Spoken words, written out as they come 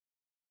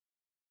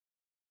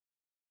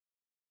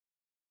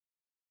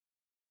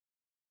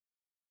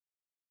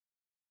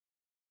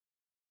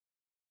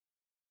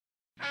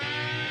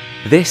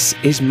This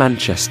is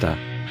Manchester,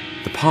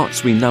 the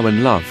parts we know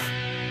and love.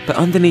 But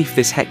underneath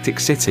this hectic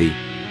city,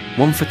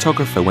 one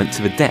photographer went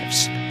to the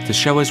depths to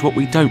show us what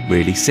we don't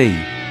really see.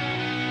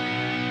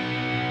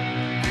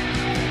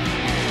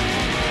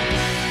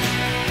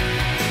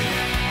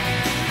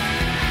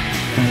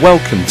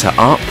 Welcome to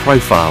Art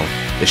Profile,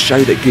 the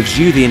show that gives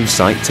you the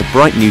insight to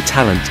bright new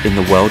talent in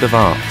the world of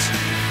art.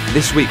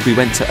 This week we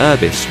went to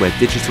Urbis, where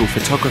digital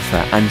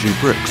photographer Andrew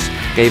Brooks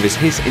gave us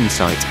his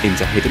insight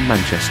into hidden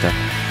Manchester.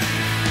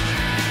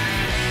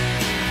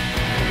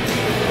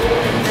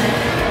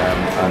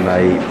 I'm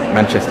a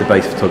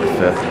Manchester-based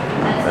photographer.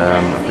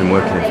 I've been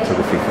working in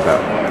photography for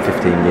about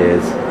 15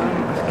 years.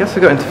 I guess I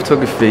got into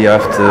photography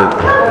after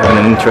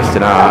having an interest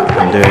in art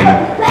and doing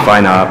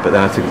fine art, but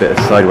then I took a bit of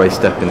a sideways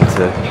step into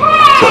sort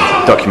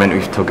of documentary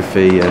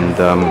photography, and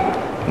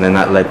then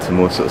that led to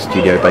more sort of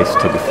studio-based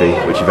photography,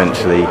 which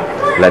eventually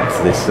led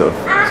to this sort of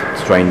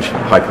strange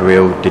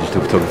hyper-real digital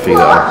photography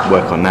that I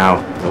work on now.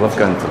 I love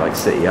going to like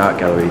city art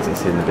galleries and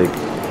seeing the big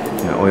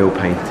oil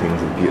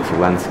paintings and beautiful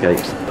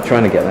landscapes. I'm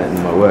trying to get that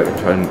in my work and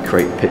trying to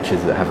create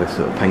pictures that have a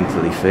sort of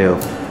painterly feel.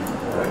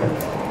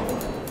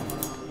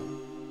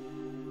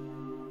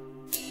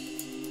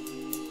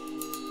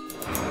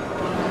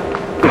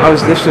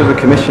 This was a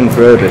commission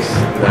for Urbis.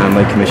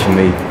 They commissioned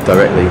me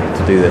directly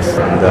to do this,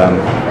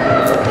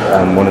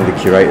 and one of the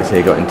curators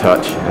here got in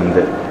touch, and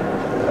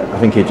I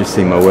think he'd just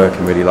seen my work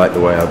and really liked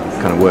the way I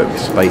kind of work with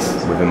space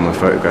within my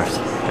photographs.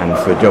 And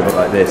for a job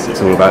like this,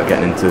 it's all about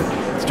getting into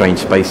strange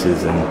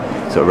spaces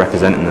and sort of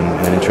representing them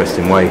in an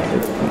interesting way.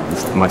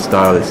 My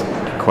style is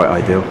quite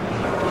ideal.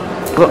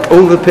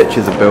 All the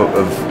pictures are built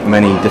of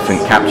many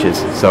different captures,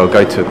 so I'll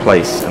go to a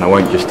place and I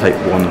won't just take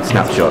one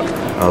snapshot.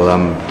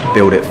 I'll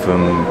build it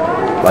from,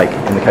 like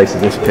in the case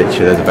of this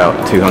picture, there's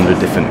about 200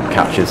 different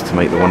captures to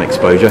make the one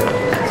exposure.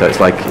 So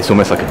it's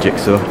almost like a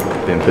jigsaw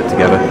being put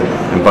together.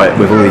 And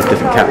with all these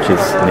different captures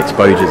and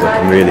exposures, I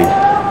can really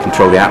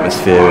control the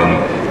atmosphere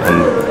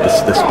and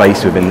the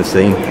space within the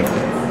scene.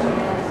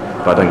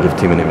 But I don't give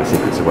too many of my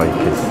secrets away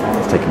because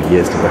it's taken me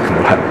years to work on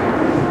all that.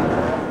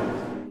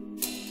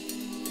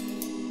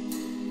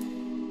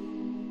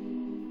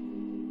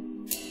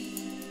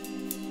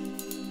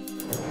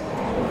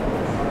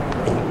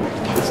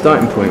 The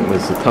starting point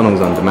was the tunnels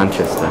under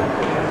Manchester,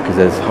 because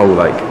there's whole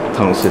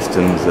tunnel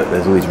systems that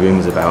there's all these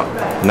rumours about,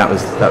 and that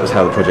was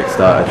how the project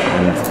started.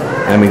 And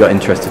then we got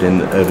interested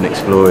in urban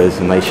explorers,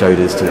 and they showed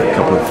us to a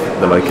couple of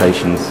the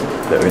locations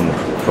that are in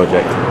the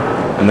project.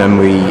 And then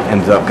we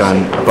ended up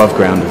going above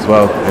ground as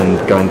well,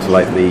 and going to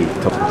the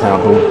top of the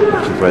town hall,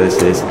 which is where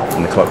this is,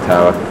 and the clock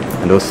tower,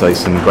 and also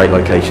some great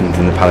locations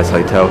in the Palace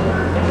Hotel.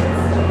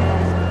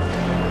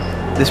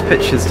 This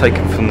picture is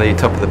taken from the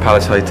top of the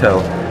Palace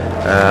Hotel.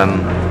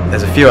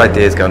 There's a few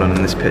ideas going on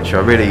in this picture.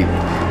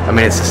 I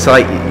mean, it's a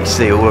site you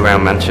see all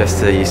around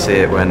Manchester. You see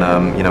it when,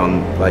 on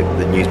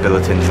the news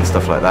bulletins and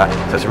stuff like that.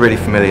 So it's a really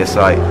familiar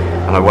site,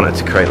 and I wanted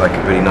to create a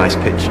really nice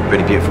picture,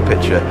 really beautiful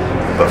picture,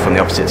 but from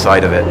the opposite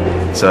side of it.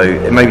 So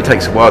it maybe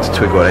takes a while to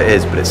twig what it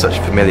is, but it's such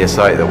a familiar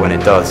site that when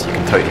it does, you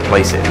can totally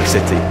place it in the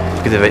city.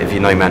 Because if you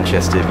know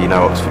Manchester, if you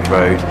know Oxford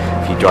Road,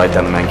 if you drive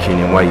down the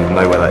Mancunian Way, you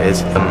know where that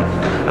is.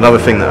 Another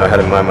thing that I had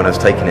in mind when I was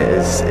taking it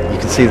is you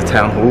can see the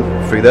town hall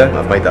through there.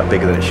 I've made that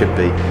bigger than it should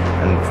be,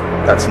 and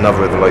that's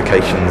another of the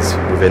locations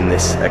within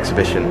this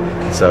exhibition.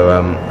 So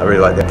I really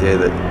like the idea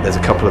that there's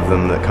a couple of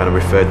them that kind of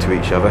refer to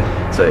each other,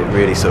 so it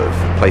really sort of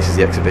places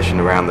the exhibition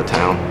around the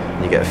town,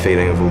 and you get a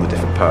feeling of all the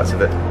different parts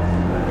of it.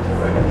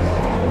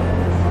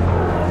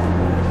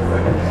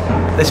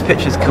 This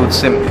picture is called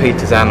St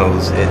Peter's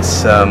Annals.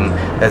 It's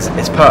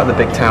part of the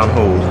big town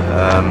hall,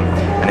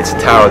 and it's a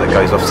tower that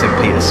goes off St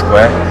Peter's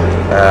Square.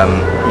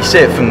 You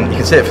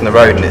can see it from the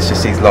road, and it's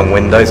just these long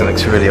windows, and it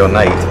looks really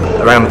ornate.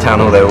 Around the town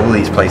hall there are all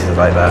these places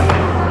like that.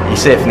 You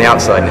see it from the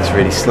outside and it's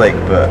really slick,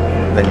 but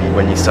then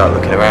when you start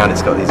looking around,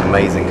 it's got these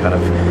amazing kind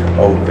of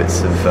old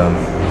bits of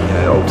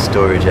old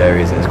storage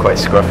areas, and it's quite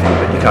scruffy,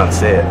 but you can't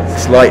see it.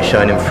 This light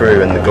shining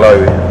through and the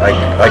glow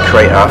I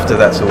create after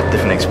that sort of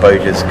different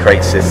exposures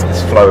creates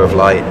this flow of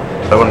light.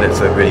 I wanted it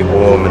to look really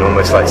warm and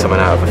almost like something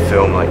out of a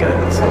film, like a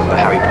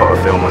Harry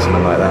Potter film or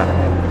something like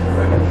that.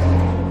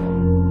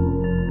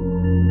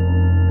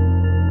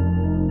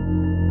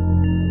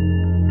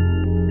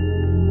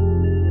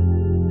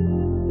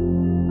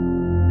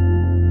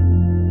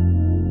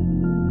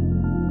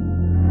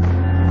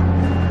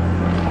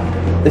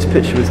 This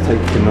picture was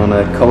taken on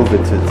a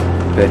culverted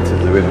bit of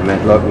the River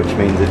Medlock, which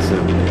means it's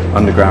an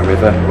underground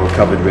river or a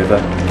covered river.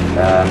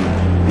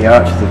 The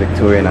arch is a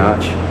Victorian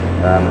arch,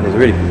 and it's a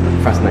really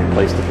fascinating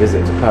place to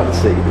visit. It's a part of the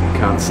city that you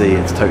can't see,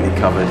 it's totally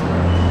covered,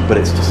 but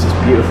it's just this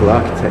beautiful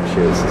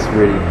architecture. It's this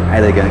really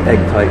elegant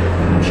egg-type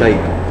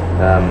shape,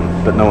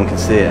 but no one can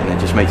see it, and it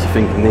just makes you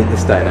think in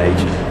this day and age,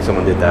 if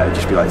someone did that, it'd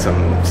just be like some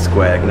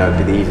square, it'd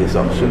be the easiest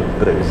option,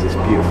 but it was this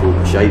beautiful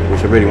shape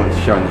which I really wanted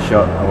to show in the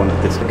shot. I wanted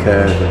this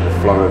curve and the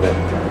flow of it.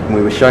 And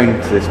we were shown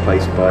to this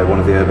place by one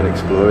of the urban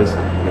explorers,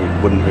 and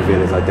he wouldn't reveal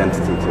his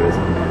identity to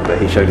us,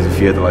 but he showed us a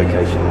few of the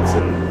locations,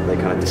 and they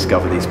kind of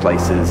discover these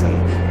places and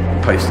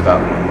post about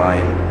them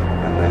online,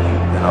 and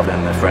and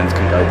then their friends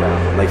can go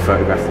down and they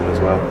photograph them as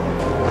well.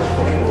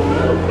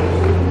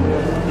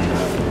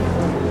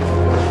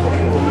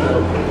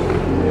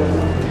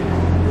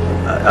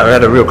 I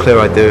had a real clear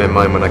idea in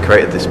mind when I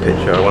created this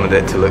picture. I wanted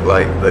it to look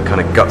like the kind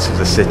of guts of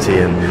the city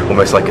and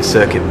almost like a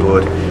circuit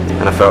board,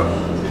 and I felt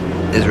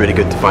it was really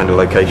good to find a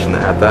location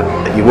that had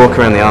that. You walk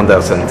around the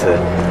Arndale Centre,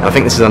 and I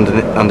think this is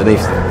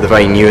underneath the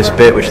very newest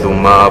bit, which is all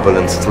marble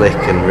and slick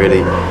and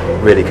really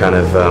kind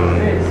of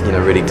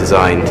really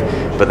designed.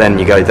 But then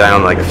you go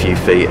down like a few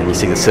feet and you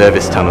see the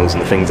service tunnels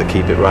and the things that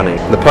keep it running.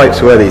 The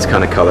pipes were these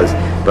kind of colours,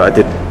 but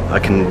I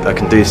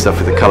can do stuff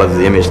with the colours of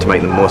the image to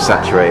make them more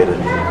saturated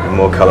and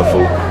more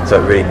colourful,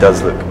 so it really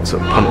does look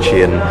sort of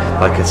punchy and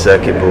like a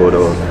circuit board,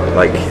 or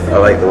like I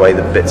like the way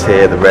the bits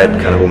here, the red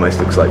kind of almost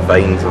looks like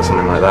veins or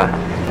something like that,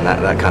 and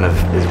that kind of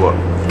is what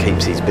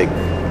keeps these big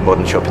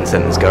modern shopping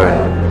centres going.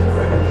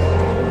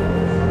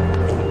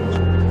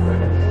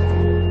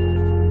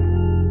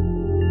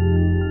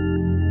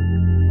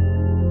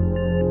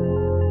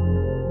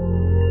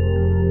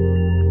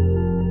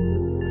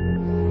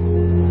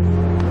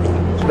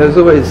 There was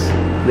always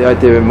the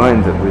idea in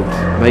mind that we'd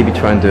maybe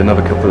try and do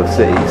another couple of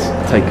cities,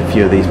 take a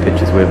few of these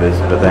pictures with us,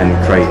 but then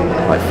create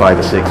like 5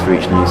 or 6 for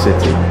each new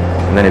city,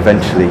 and then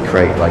eventually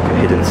create like a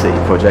hidden city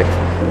project,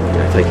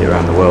 take it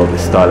around the world,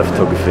 this style of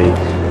photography,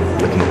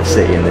 looking at the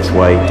city in this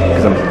way,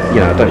 because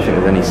I don't think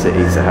there's any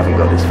cities that haven't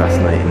got this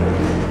fascinating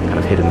kind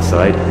of hidden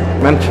side.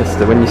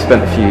 Manchester, when you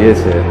spent a few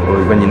years here,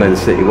 or when you know the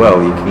city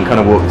well, you can kind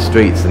of walk the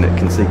streets and it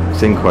can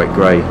seem quite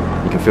grey,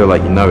 you can feel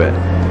like you know it.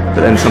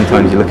 But then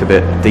sometimes you look a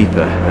bit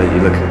deeper,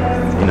 you look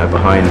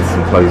behind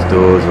some closed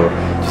doors, or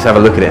just have a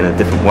look at it in a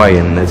different way,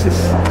 and there's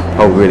this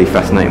whole really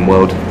fascinating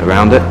world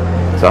around it.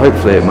 So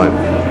hopefully it might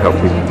help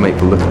make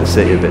people look at the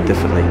city a bit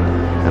differently,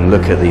 and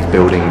look at these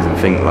buildings and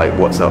think like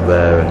what's up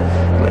there,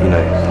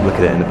 and look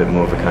at it in a bit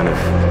more of a kind of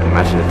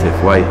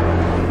imaginative way.